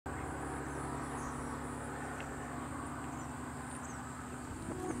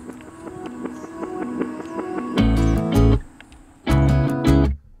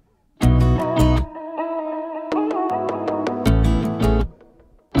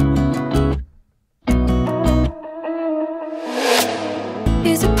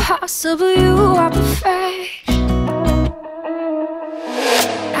impossible, you are perfect.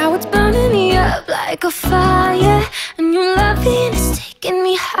 Now it's burning me up like a fire, and your loving is taking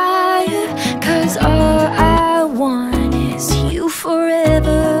me higher. 'Cause all I want is you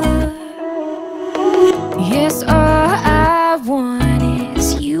forever. Yes, all I want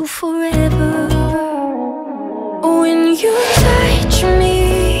is you forever. When you touch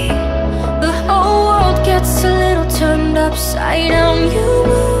me, the whole world gets a little turned upside down. You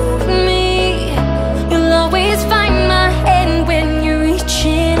move me, you'll always find my hand when you're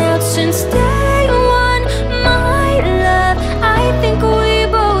reaching out. Since day one, my love, I think we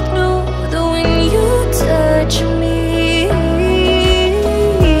both know that when you touch me,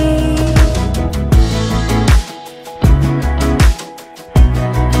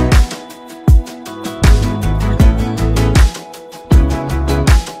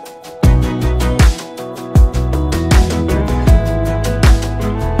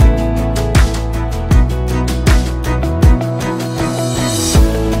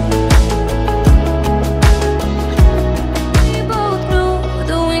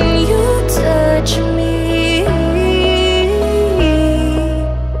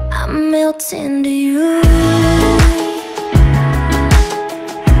 into you.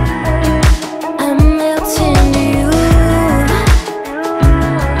 I'm melting into you.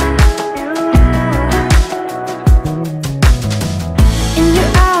 In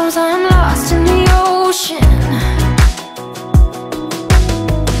your arms I'm lost in the ocean,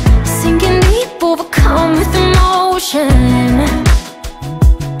 sinking deep, overcome with emotion.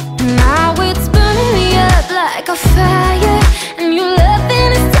 Now it's burning me up like a fire, and your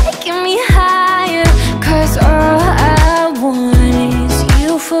loving is taking me higher. 'Cause all I want is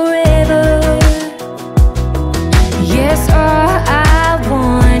you forever. Yes, all I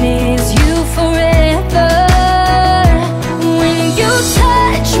want is you forever. When you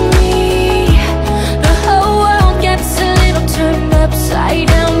touch me, the whole world gets a little turned upside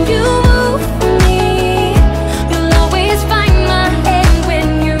down. You move me, you'll always find my hand when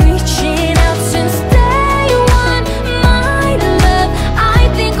you're reaching out. Since day one, my love, I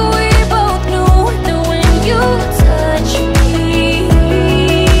think we both know that when you touch me,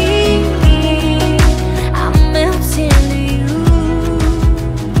 I'm melting to you.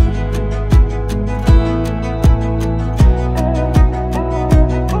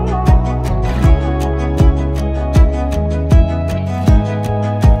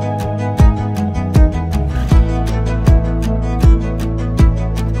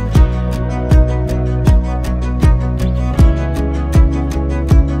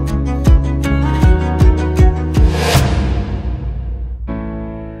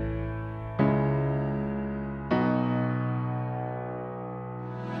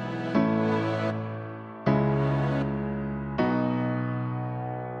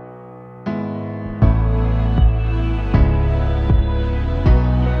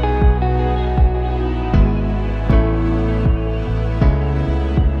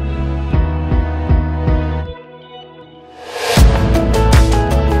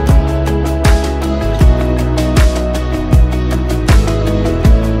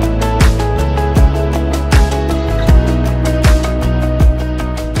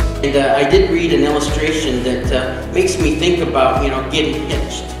 And I did read an illustration that makes me think about, getting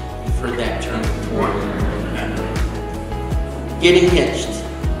hitched. You've heard that term before. Getting hitched.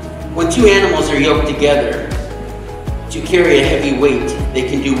 When two animals are yoked together to carry a heavy weight, they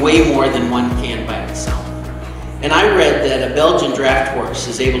can do way more than one can by itself. And I read that a Belgian draft horse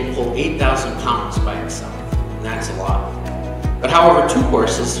is able to pull 8,000 pounds by itself, and that's a lot. But however, two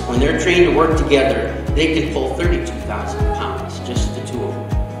horses, when they're trained to work together, they can pull 32,000 pounds, just the two of them.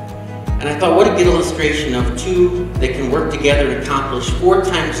 And I thought, what a good illustration of two that can work together and accomplish 4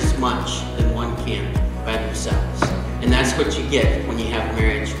 times as much than one can by themselves. And that's what you get when you have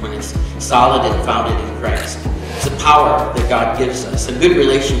marriage, when it's solid and founded in Christ. It's a power that God gives us. A good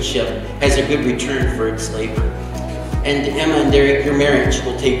relationship has a good return for its labor. And Emma and Derek, your marriage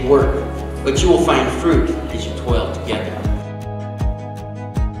will take work, but you will find fruit as you toil together.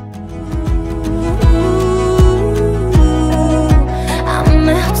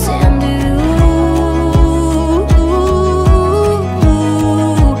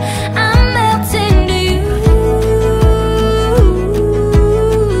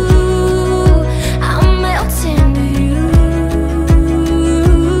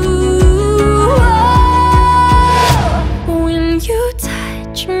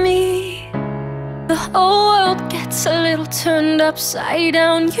 Turned upside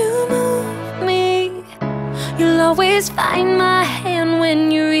down, you move me, you'll always find my hand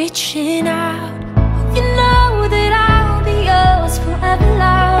when you're reaching out. You know that I'll be yours forever,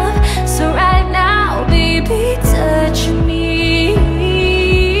 love.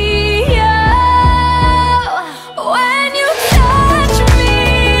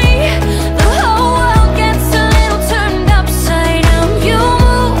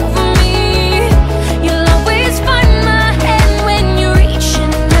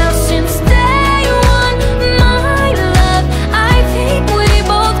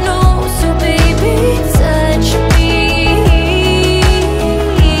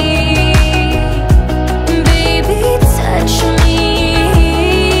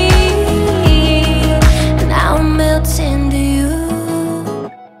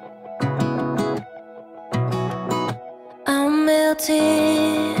 felt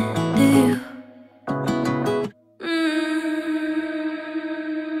it.